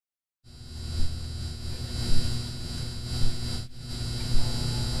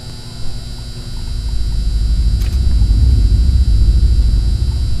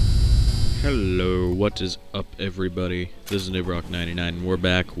what is up, everybody? This is Nibrock99, and we're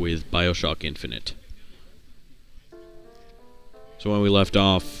back with Bioshock Infinite. So when we left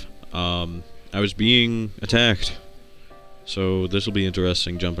off, I was being attacked. So this will be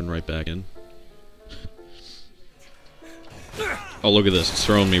interesting, jumping right back in. Oh, look at this. It's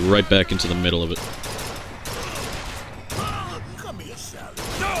throwing me right back into the middle of it.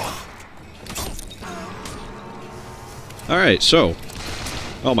 Alright, so.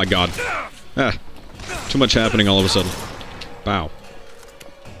 Oh my god. Ah. Too much happening all of a sudden. Wow.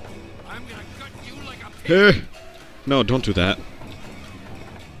 No, don't do that.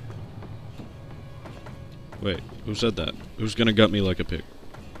 Wait, who said that? Who's gonna gut me like a pig?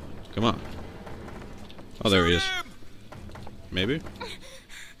 Come on. Oh, there he is. Maybe?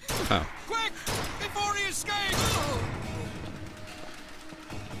 How? Quick! Before he escapes!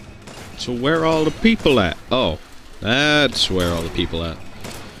 So where are all the people at? Oh, that's where all the people at.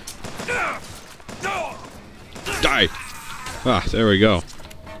 Die! Ah, there we go.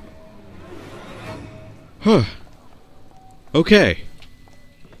 Huh. Okay.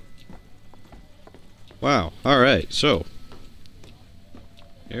 Wow, alright, so.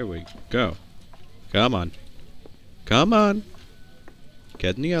 Here we go. Come on. Come on.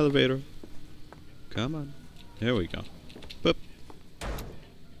 Get in the elevator. Come on. There we go. Boop.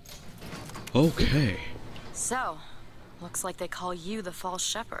 Okay. So, looks like they call you the false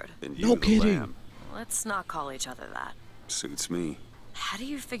shepherd. No kidding. Let's not call each other that. Suits me. How do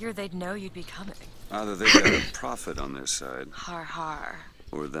you figure they'd know you'd be coming? Either they got a profit on their side, Har har.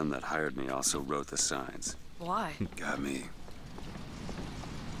 or them that hired me also wrote the signs. Why? Got me.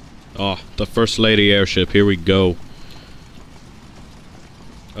 Oh, the First Lady airship. Here we go.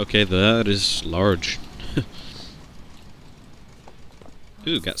 Okay, that is large.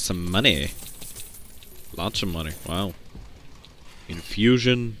 Ooh, got some money. Lots of money. Wow.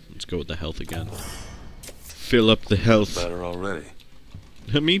 Infusion. Let's go with the health again. Fill up the health. Better already.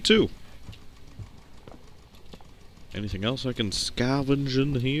 Me too. Anything else I can scavenge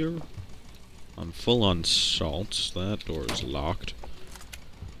in here? I'm full on salts. That door is locked.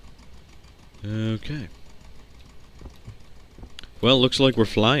 Okay. Well, looks like we're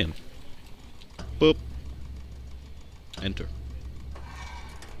flying. Boop. Enter.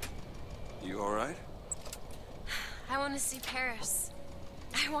 You alright? I want to see Paris.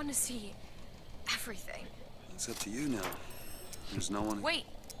 I want to see everything. It's up to you now. There's no one... Wait,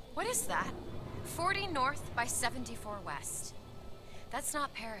 what is that? 40 north by 74 west. That's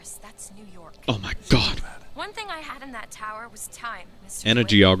not Paris, that's New York. Oh my god. One thing I had in that tower was time, Mr. And a Flynn.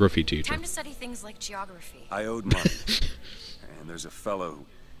 geography teacher. Time to study things like geography. I owed money. And there's a fellow who...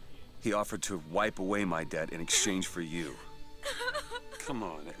 He offered to wipe away my debt in exchange for you. Come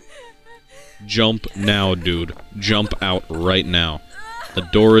on. Jump now, dude. Jump out right now. The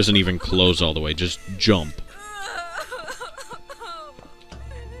door isn't even closed all the way. Just jump.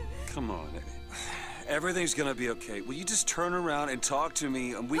 Come on. Everything's gonna be okay. Will you just turn around and talk to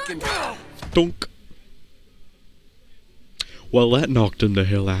me and we can... Dunk. Well, that knocked him the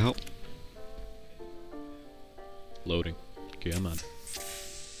hell out. Loading. Come on.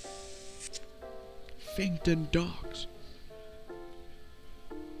 Fainting dogs.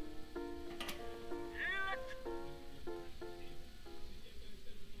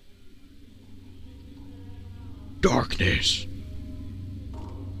 Darkness.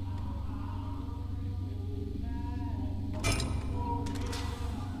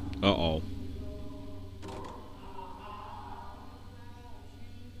 Uh-oh.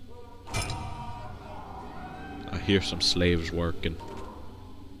 I hear some slaves working.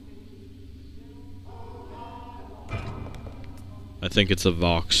 I think it's the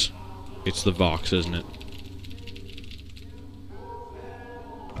Vox. It's the Vox, isn't it?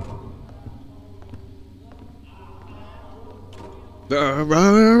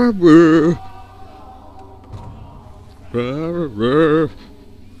 Oh.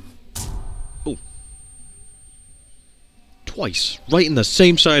 Twice. Right in the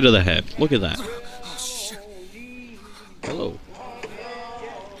same side of the head. Look at that. Hello.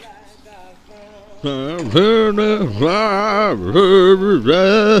 Oh,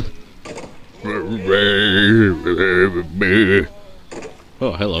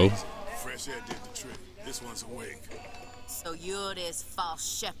 hello. Fresh air did the trick. This one's awake. So you're this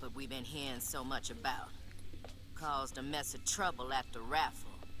false shepherd we've been hearing so much about. Caused a mess of trouble at the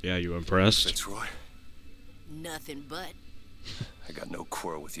raffle. Yeah, you impressed? Fitzroy, Nothing but. I got no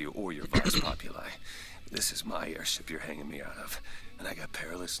quarrel with you or your Vox Populi. This is my airship you're hanging me out of, and I got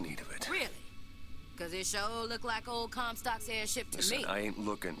perilous need of it. Really? Cause it sure look like old Comstock's airship to Listen, me. I ain't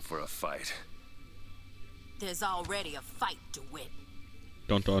looking for a fight. There's already a fight to win.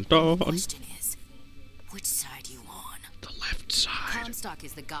 Dun dun The dun. question is, Which side you on? The left side. Comstock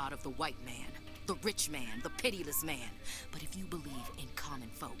is the god of the white man, the rich man, the pitiless man. But if you believe in common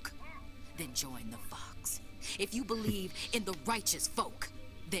folk, then join the Vox. If you believe in the righteous folk,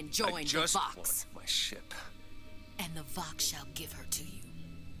 then join the Vox. My ship. And the Vox shall give her to you.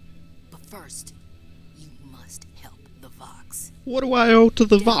 But first, you must help the Vox. What do I owe to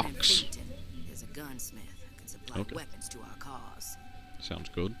the Down in Vox? Peyton, there's a gunsmith who can supply weapons to our cause. Sounds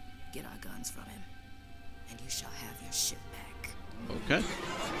good. Get our guns from him, and you shall have your ship back. Okay.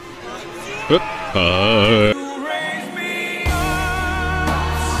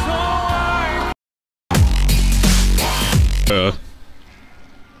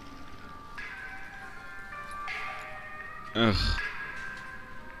 Ugh.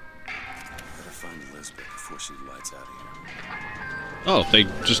 Better find Elizabeth before she lights out of here. Oh, they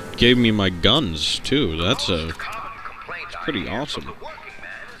just gave me my guns, too. That's pretty awesome.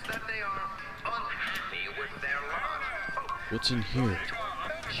 What's in here?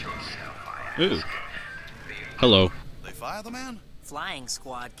 Ooh. Hello. They fire the man? Flying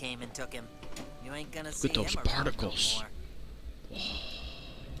squad came and took him. You ain't gonna see Look at those him around no particles. more.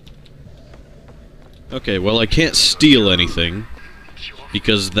 Okay, well, I can't steal anything,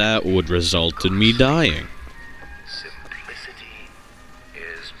 because that would result in me dying. Simplicity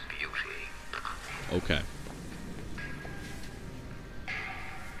is beauty. Okay.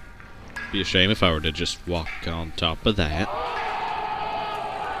 Be a shame if I were to just walk on top of that.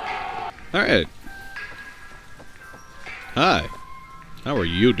 Alright. Hi. How are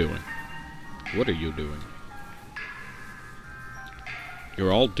you doing? What are you doing?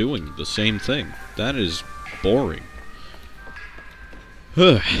 You're all doing the same thing. That is boring.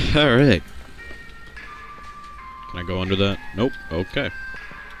 Alright. Can I go under that? Nope. Okay.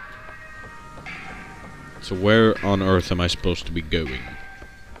 So where on earth am I supposed to be going?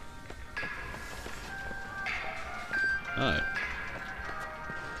 Hi.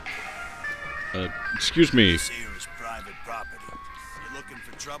 Excuse me. This here is private property. You're looking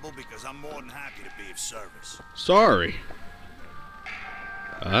for trouble because I'm more than happy to be of service. Sorry.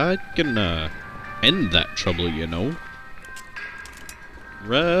 I can, end that trouble, you know.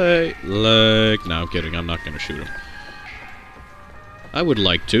 Right, like... No, I'm kidding. I'm not gonna shoot him. I would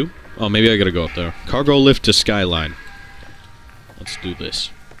like to. Oh, maybe I gotta go up there. Cargo lift to Skyline. Let's do this.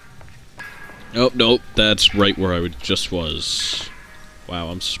 Oh, nope. That's right where I just was. Wow,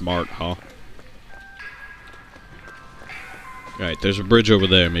 I'm smart, huh? Alright, there's a bridge over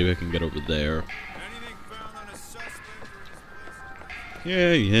there. Maybe I can get over there. Anything found on a suspect or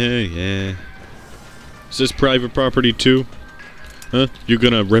his place? Yeah. Is this private property too? Huh? You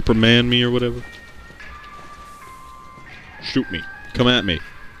gonna reprimand me or whatever? Shoot me. Come at me.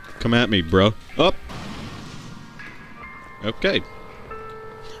 Come at me, bro. Up! Okay.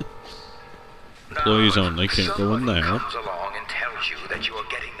 Employees only, can't go in there. Comes along and tells you that you are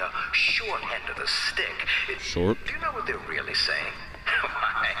getting the short end of the stick. Short? Do you know what they're really saying?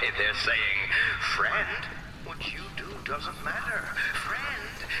 Why, they're saying, friend, what you do doesn't matter.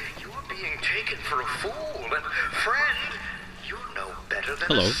 Friend, you're being taken for a fool. And friend, you're no better than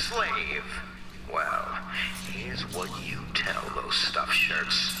Hello. a slave. Well, here's what you tell those stuffed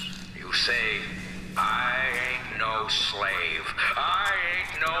shirts. You say, I ain't no slave. I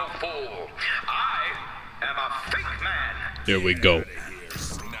ain't no fool. I am a fake man. There we go.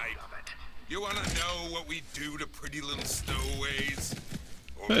 Snipe. You wanna know what we do to pretty little stowaways?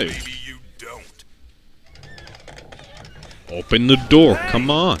 Or Hey. maybe you don't. Open the door. Come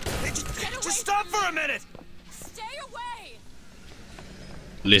on. Hey, just stop for a minute! Stay away!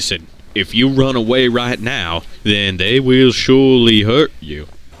 Listen, if you run away right now, then they will surely hurt you.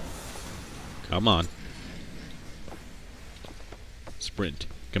 Come on. Sprint.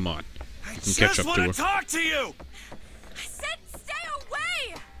 Come on. I can catch up to her. talk to you! I said stay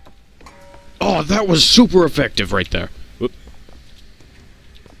away! Oh, that was super effective right there. Whoop.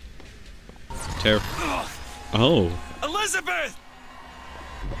 Oh. Elizabeth!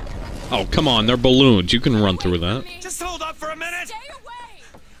 Oh, come on. They're balloons. You can run through that. Just hold up for a minute! Stay away!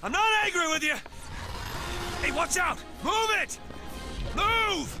 I'm not angry with you! Hey, watch out! Move it!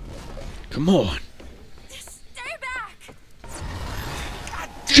 Move! Come on. Stay back!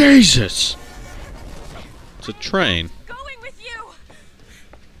 Jesus! It's a train. Going with you!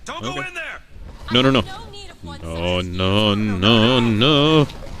 Don't go Okay. in there! No. No need of one Oh, such. no.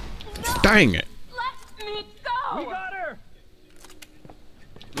 Dang it. Let me go!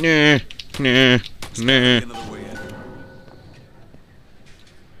 Nah. Another way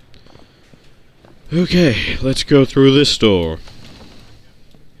in. Okay, let's go through this door.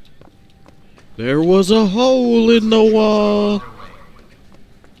 There was a hole in the wall.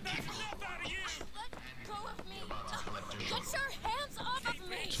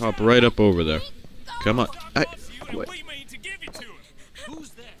 Let's hop right up over there. Come on. Wait.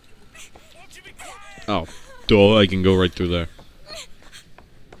 Oh. Duh, I can go right through there.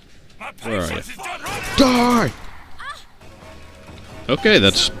 Where are you? Die! Okay,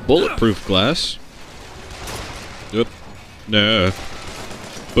 that's bulletproof glass. Yep. No.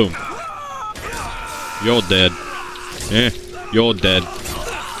 Boom. You're dead. You're dead.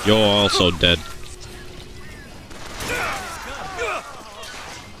 You're also dead.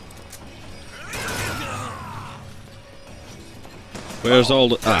 Where's all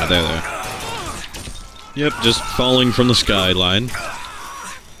the... Ah, there. Yep, just falling from the skyline.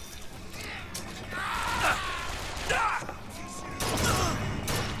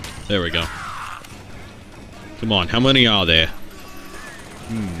 There we go. Come on, how many are there?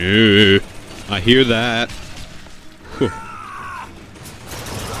 No. I hear that. Whew.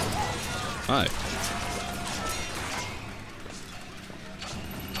 Hi.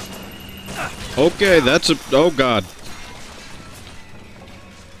 Okay, that's a... Oh, God.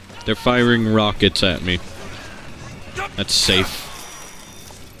 They're firing rockets at me. That's safe.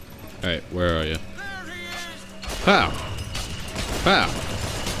 Alright, where are you? Pow! Pow!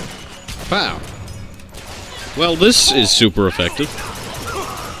 Pow! Well, this is super effective.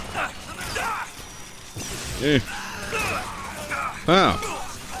 Yeah. Pow!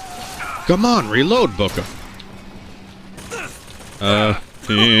 Come on, reload, Booker!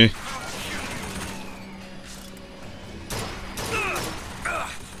 Eh.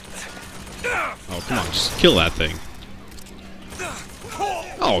 Oh, come on, just kill that thing.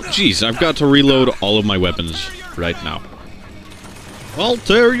 Oh, jeez, I've got to reload all of my weapons right now. I'll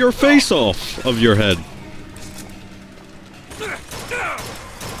tear your face off of your head.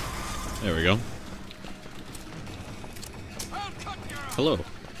 There we go. Hello.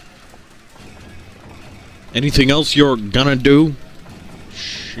 Anything else you're gonna do?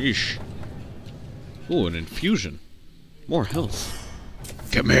 Sheesh. Ooh, an infusion. More health.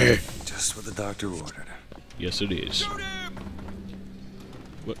 Come here. Just what the doctor ordered. Yes, it is.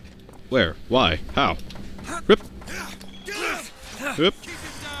 What? Where? Why? How? Rip. Rip.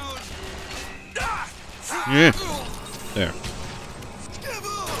 Yeah. There.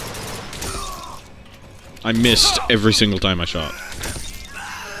 I missed every single time I shot.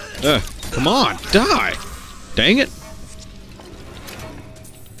 Come on, die! Dang it!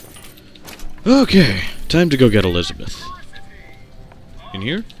 Okay, time to go get Elizabeth. In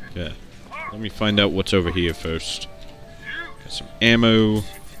here? Yeah. Let me find out what's over here first. Got some ammo.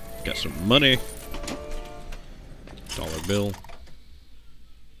 Got some money. Dollar bill.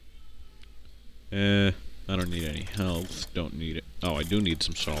 I don't need any health. Don't need it. Oh, I do need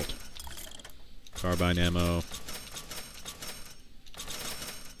some salt. Carbine ammo.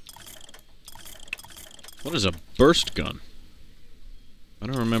 What is a burst gun? I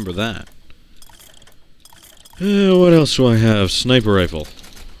don't remember that. What else do I have? Sniper rifle.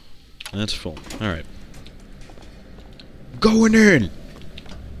 That's full. Alright. Going in!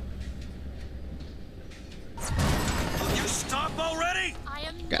 You stop already?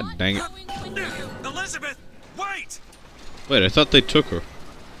 God dang it. Elizabeth, wait! Wait, I thought they took her.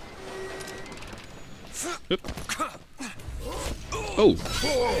 Oop. Oh!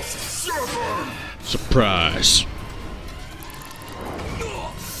 Surprise!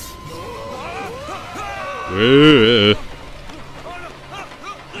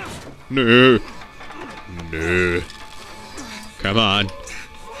 No! No! Come on!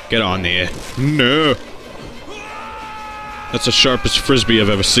 Get on there! No! That's the sharpest frisbee I've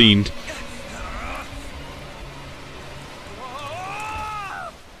ever seen.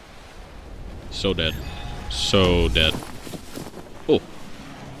 So dead. So dead. Oh.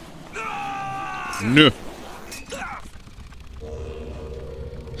 No.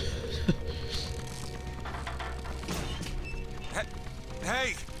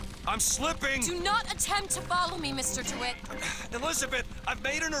 Hey, I'm slipping. Do not attempt to follow me, Mr. DeWitt. Elizabeth, I've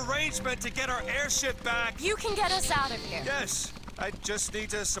made an arrangement to get our airship back. You can get us out of here. Yes, I just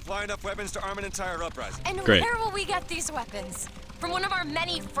need to supply enough weapons to arm an entire uprising. And Great. where will we get these weapons? From one of our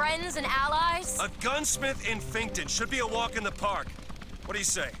many friends and allies? A gunsmith in Finkton should be a walk in the park. What do you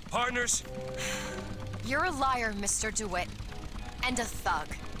say, partners? You're a liar, Mr. DeWitt. And a thug.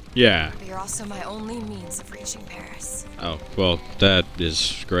 Yeah. But you're also my only means of reaching Paris. Oh, well, that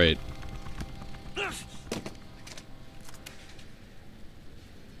is great.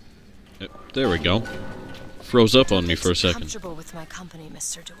 There we go. Froze up on me for a second. Comfortable with my company,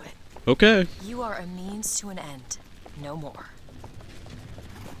 Mr. DeWitt. Okay. You are a means to an end. No more.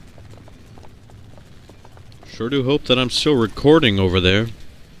 Sure do hope that I'm still recording over there.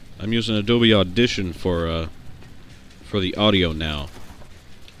 I'm using Adobe Audition for the audio now.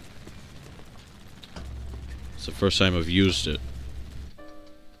 It's the first time I've used it.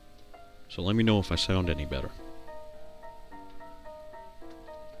 So let me know if I sound any better.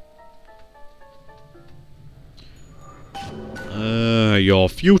 Your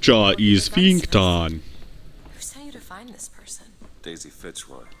future is Finkton. Who sent you to find this person? Daisy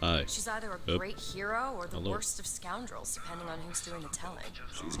Fitzroy. Hi. She's either a great hero or the worst of scoundrels, depending on who's doing the telling.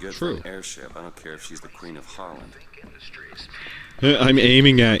 She's good True. for an airship. I don't care if she's the Queen of Holland. I'm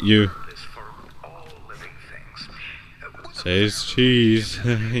aiming at you. Says cheese.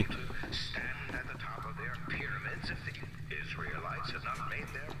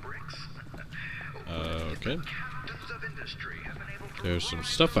 Okay. There's some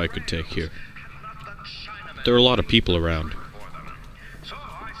stuff I could take here. There are a lot of people around.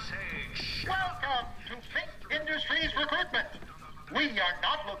 Welcome to Fink Industries Recruitment. We are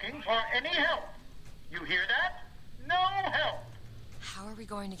not looking for any help. You hear that? No help. How are we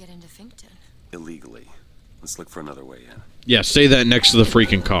going to get into Finkton? Illegally. Let's look for another way in. Yeah, say that next to the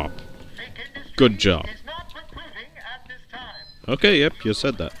freaking cop. Fink Industries Good job. is not recruiting at this time. Okay, yep, you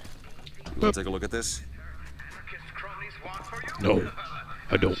said that. You want to take a look at this? No,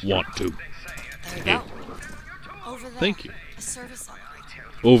 I don't want to. There you go. Over there. Thank you. A service elevator.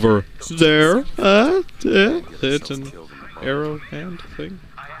 Over there. It's an arrow hand thing.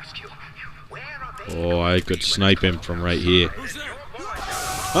 Oh, I could snipe him from right here.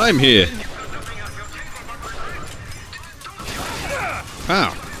 I'm here.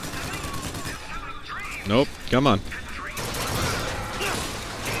 Ow. Nope, come on.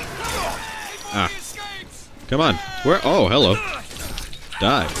 Ah. Come on. Where? Oh, hello.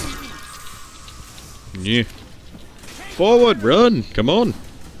 Die. Yeah. Forward, run. Come on.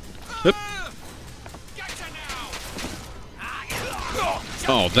 Yep.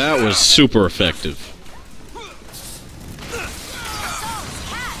 Oh, that was super effective.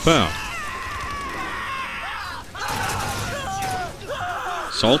 Wow.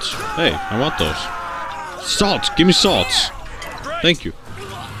 Salts? Hey, I want those. Salts! Give me salts! Thank you.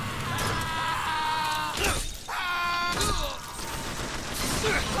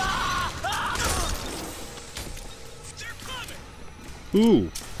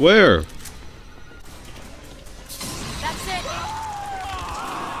 Ooh, where? That's it.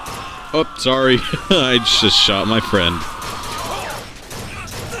 Oh, sorry. I just shot my friend.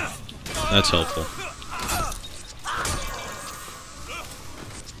 That's helpful.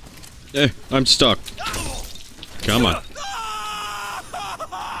 I'm stuck. Come on.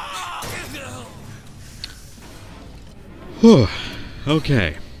 Whew.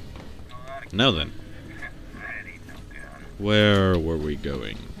 Okay. Now then. Where were we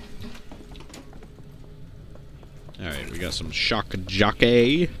going? Alright, we got some shock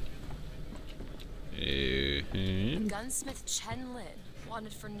jockey. Gunsmith Chen Lin,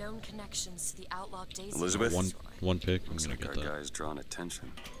 wanted for known connections to the outlaw Daisy. Elizabeth? One pick. I'm Looks gonna like get our that. guy's drawn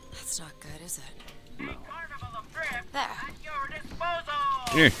attention. That's not good, is it? No. There.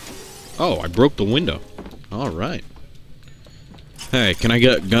 Yeah. Oh, I broke the window. Alright. Hey, can I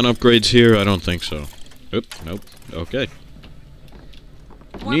get gun upgrades here? I don't think so. Oop, nope. Okay.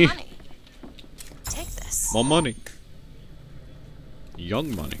 More Nee. money. Take this. More money.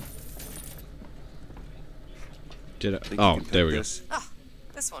 Young money. Did I? Think you Oh, can pick there we go. this? Oh,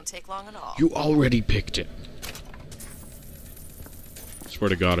 this won't take long at all. You already picked it. Swear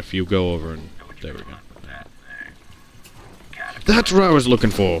to God, if you go over and... There we go. That's what I was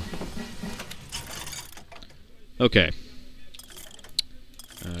looking for. Okay.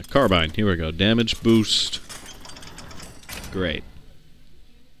 Carbine. Here we go. Damage boost. Great.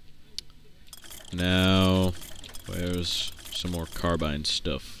 Now, where's some more carbine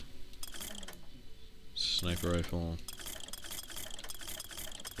stuff? Sniper rifle.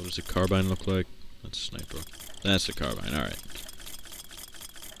 What does a carbine look like? That's a sniper. That's a carbine. Alright.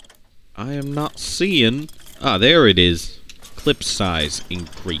 I am not seeing... Ah, there it is. Clip size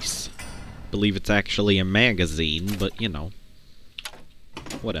increase. Believe it's actually a magazine, but you know.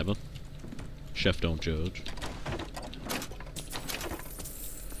 Whatever. Chef don't judge.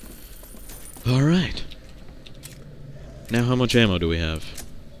 Alright. Now how much ammo do we have?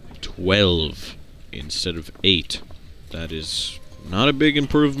 12 instead of 8. That is not a big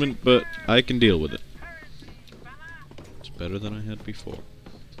improvement, but I can deal with it. It's better than I had before.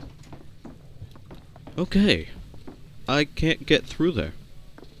 Okay. I can't get through there.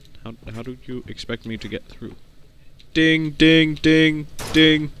 How do you expect me to get through? Ding, ding, ding,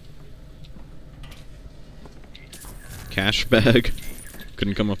 ding. Cash bag.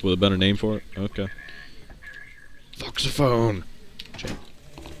 Couldn't come up with a better name for it? Okay. Voxophone. Jake.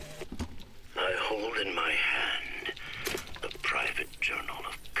 I hold in my hand the private journal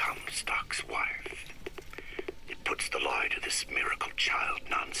of Comstock's wife. What's the lie to this miracle child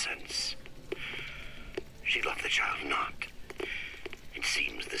nonsense? She loved the child not. It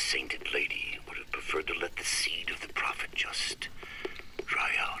seems the sainted lady would have preferred to let the seed of the prophet just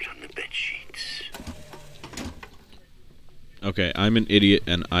dry out on the bedsheets. Okay, I'm an idiot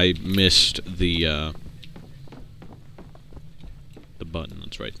and I missed the button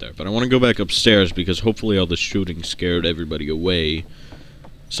that's right there. But I want to go back upstairs because hopefully all the shooting scared everybody away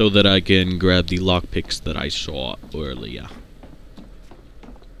so that I can grab the lockpicks that I saw earlier.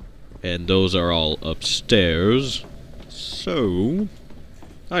 And those are all upstairs. So,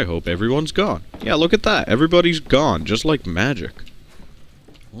 I hope everyone's gone. Yeah, look at that. Everybody's gone, just like magic.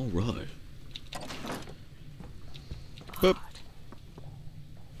 Alright. Boop.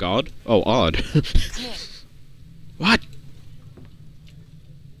 God? Oh, odd. What?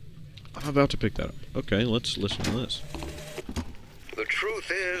 I'm about to pick that up. Okay, let's listen to this. The truth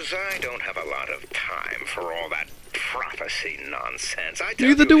is, I don't have a lot of time for all that prophecy nonsense.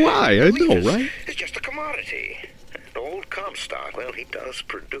 Neither do I know, right? It's just a commodity. An old Comstock, well, he does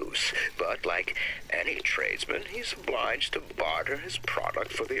produce, but like any tradesman, he's obliged to barter his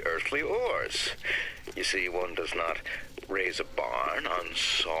product for the earthly ores. You see, one does not raise a barn on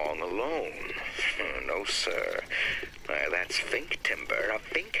song alone. No, sir. That's Fink timber, a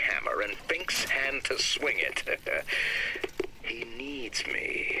Fink hammer, and Fink's hand to swing it. He needs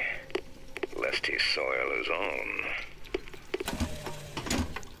me, lest he soil his own.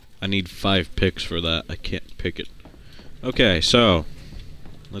 I need 5 picks for that. I can't pick it. Okay, so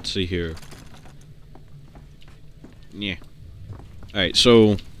let's see here. Yeah. Alright,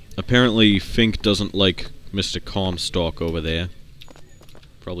 so apparently Fink doesn't like Mr. Comstock over there.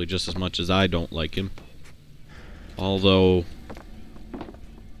 Probably just as much as I don't like him. Although...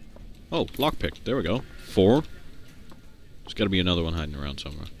 Oh, lockpick. There we go. 4. There's gotta be another one hiding around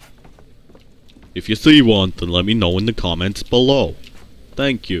somewhere. If you see one, then let me know in the comments below.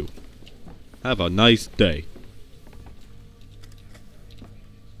 Thank you. Have a nice day.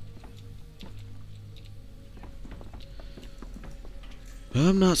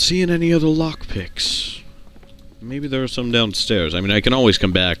 I'm not seeing any other lockpicks. Maybe there are some downstairs. I mean, I can always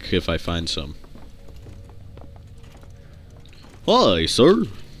come back if I find some. Hi, sir.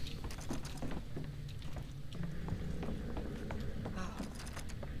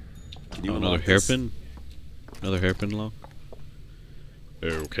 You another unlock this? hairpin? Another hairpin lock?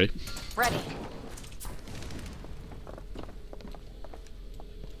 Okay. Ready.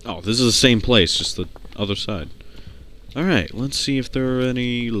 Oh, this is the same place, just the other side. Alright, let's see if there are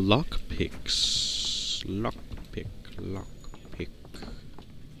any lockpicks. Lockpick, lockpick.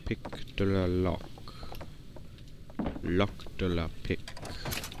 Pick de la lock. Lock de la pick.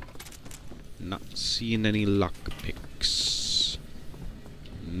 Not seeing any lockpicks.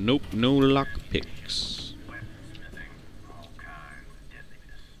 Nope, no lockpicks.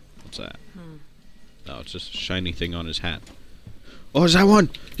 What's that? Oh, it's just a shiny thing on his hat. Oh, is that one?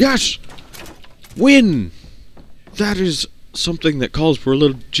 Yes! Win! That is something that calls for a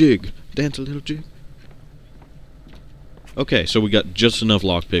little jig. Dance a little jig. Okay, so we got just enough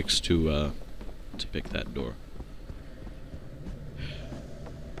lockpicks to pick that door.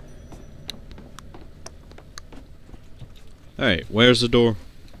 Alright, where's the door?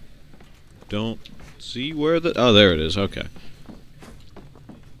 Don't see where the... Oh, there it is. Okay.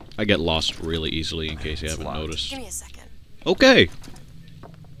 I get lost really easily in case you haven't noticed. Give me a second. Okay.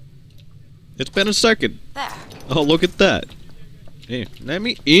 It's been a second. There. Oh, look at that. Hey, let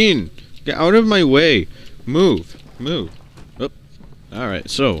me in. Get out of my way. Move. Move. Oop. Alright,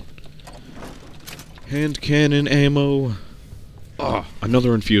 so. Hand cannon ammo. Oh,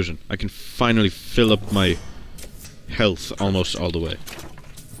 another infusion. I can finally fill up my health almost all the way.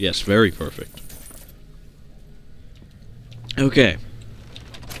 Yes, very perfect. Okay.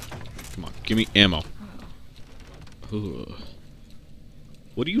 Come on, give me ammo. Ugh.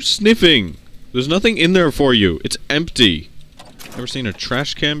 What are you sniffing? There's nothing in there for you. It's empty. Ever seen a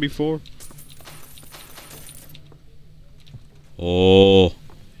trash can before? Oh.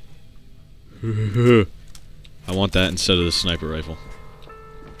 I want that instead of the sniper rifle.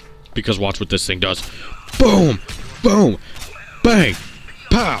 Because watch what this thing does. Boom! Boom! Bang!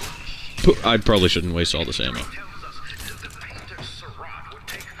 Pow! I probably shouldn't waste all this ammo.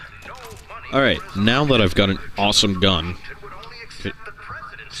 Alright, now that I've got an awesome gun...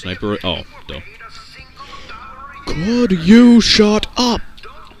 Sniper... Oh, duh. Could you shut up?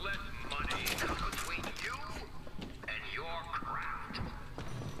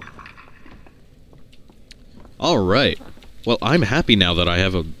 Alright. Well, I'm happy now that I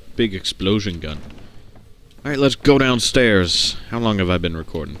have a big explosion gun. Alright, let's go downstairs. How long have I been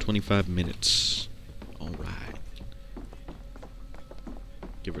recording? 25 minutes. Alright.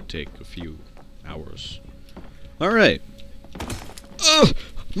 Give or take a few hours. Alright. Ugh!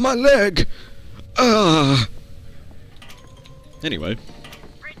 My leg! Anyway.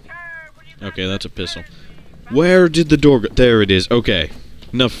 Okay, that's a pistol. Where did the door go? There it is. Okay.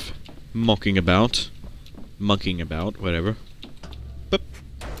 Enough mucking about. Mucking about, whatever. But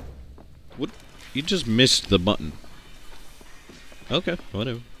what? You just missed the button. Okay,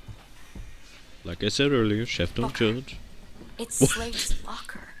 whatever. Like I said earlier, chef don't judge. It's Slade's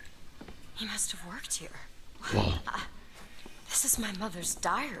locker. He must have worked here. Whoa. This is my mother's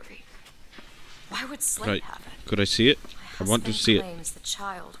diary. Why would Slade Right. have it? Could I see it? I want to see it. Claims the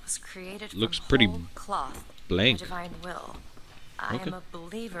child was created Looks from pretty whole cloth blank. by divine will. I Okay. am a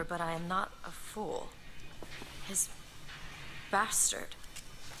believer, but I am not a fool. His bastard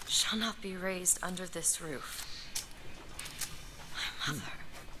shall not be raised under this roof. My mother.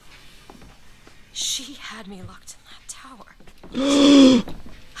 She had me locked in that tower.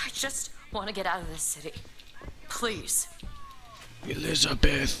 I just want to get out of this city. Please.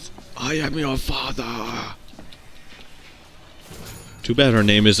 Elizabeth, I am your father. Too bad her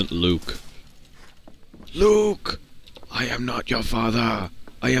name isn't Luke. Luke, I am not your father.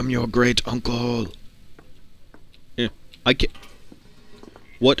 I am your great uncle. Yeah, I can't.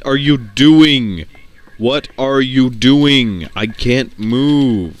 What are you doing? What are you doing? I can't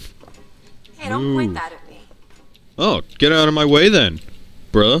move. Hey, don't point that at me. Oh, get out of my way then,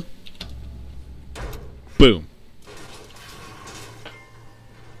 bruh. Boom.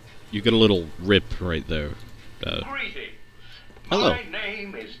 You get a little rip right there. Greetings. Hello. My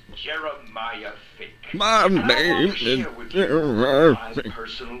name is Jeremiah Fink. My And I want name to share is with you Jeremiah my Fink.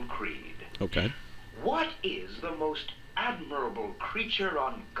 personal creed. Okay. What is the most admirable creature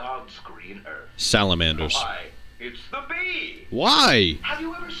on God's green earth? Salamanders. Why, it's the bee. Why? Have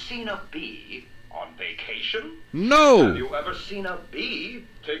you ever seen a bee on vacation? No. Have you ever seen a bee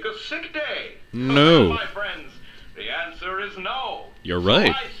take a sick day? No. My friends, the answer is no. You're right.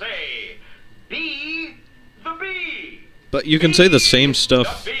 So I say, be the bee. But you can say the same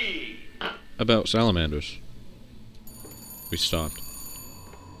stuff The bee. about salamanders. We stopped.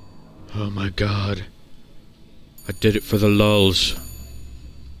 Oh my god. I did it for the lulz.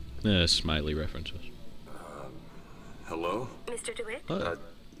 Smiley references. Hello? Mr. DeWitt?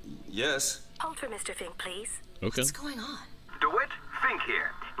 Yes? Hold for Mr. Fink, please. Okay. What's going on? DeWitt, Fink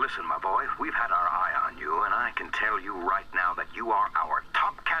here. Listen, my boy, we've had our eye on you, and I can tell you right now that you are our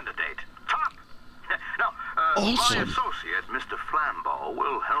top candidate. Top! Now, my Awesome. associate, Mr. Flambeau,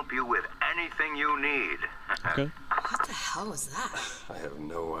 will help you with anything you need. Okay. What the hell was that? I have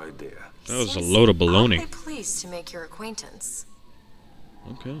no idea. That was a Says, load of I'll baloney. be pleased to make your acquaintance.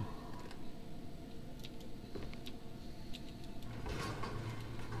 Okay.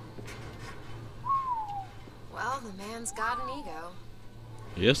 Well, the man's got an ego.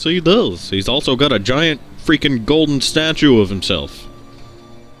 Yes, he does. He's also got a giant freaking golden statue of himself.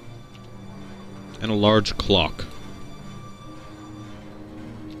 And a large clock.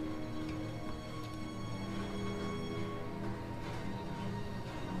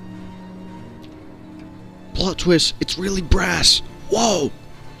 Plot twist, it's really brass. Whoa!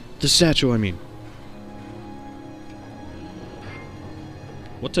 The statue, I mean.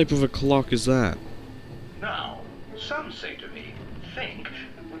 What type of a clock is that? Now, some say to me, Fink,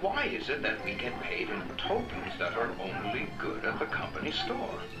 why is it that we get paid in tokens that are only good at the company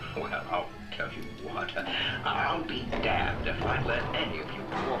store? Well, I'll tell you what, I'll be damned if I let any of you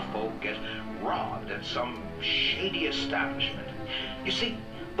poor folk get robbed at some shady establishment. You see,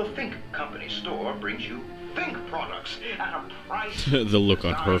 the Fink Company store brings you Fink products at a price. The look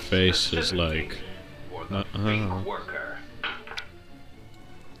on her designed face is specifically like, for the Fink worker.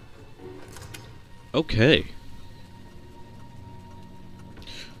 okay.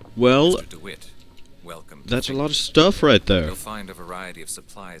 Well, Mr. DeWitt, welcome. that's a lot of stuff right there. You'll find a variety of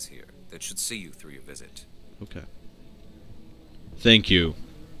supplies here that should see you through your visit. Okay. Thank you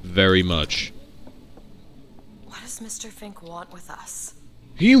very much. What does Mr. Fink want with us?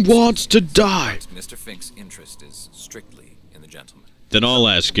 He wants to die. Mr. Fink's interest is strictly in the gentleman. Then I'll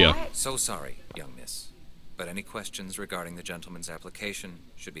ask you. So sorry, young miss. But any questions regarding the gentleman's application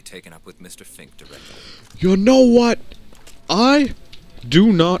should be taken up with Mr. Fink directly. You know what? I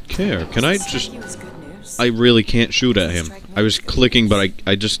do not care. Can I just... I really can't shoot at him. I was clicking, but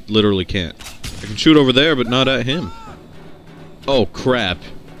I just literally can't. I can shoot over there, but not at him. Oh, crap.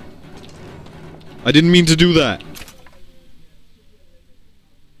 I didn't mean to do that.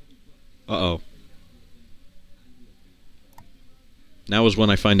 Uh-oh. Now is when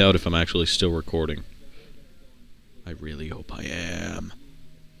I find out if I'm actually still recording. I really hope I am.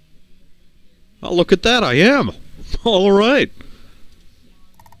 Oh, look at that, I am! Alright.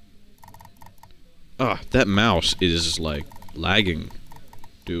 Ah, that mouse is, like, lagging.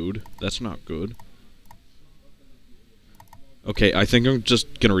 Dude, that's not good. Okay, I think I'm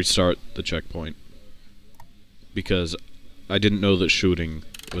just gonna restart the checkpoint. Because I didn't know that shooting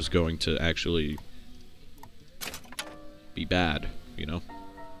was going to actually be bad, you know?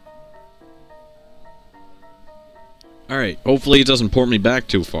 Alright, hopefully it doesn't port me back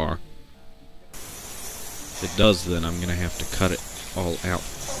too far. If it does, then I'm gonna have to cut it all out.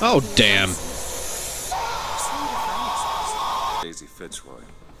 Oh, damn! Daisy Fitzroy.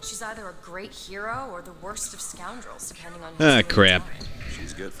 She's either a great hero or the worst of scoundrels, depending on Ah, crap.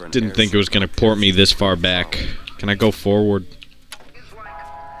 She's good for an Didn't think it was gonna port me this far back. Can I go forward?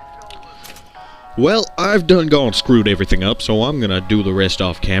 Well, I've done gone screwed everything up, so I'm gonna do the rest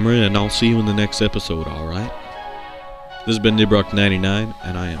off camera, and I'll see you in the next episode, alright? This has been Nibrock99,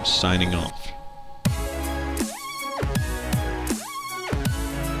 and I am signing off.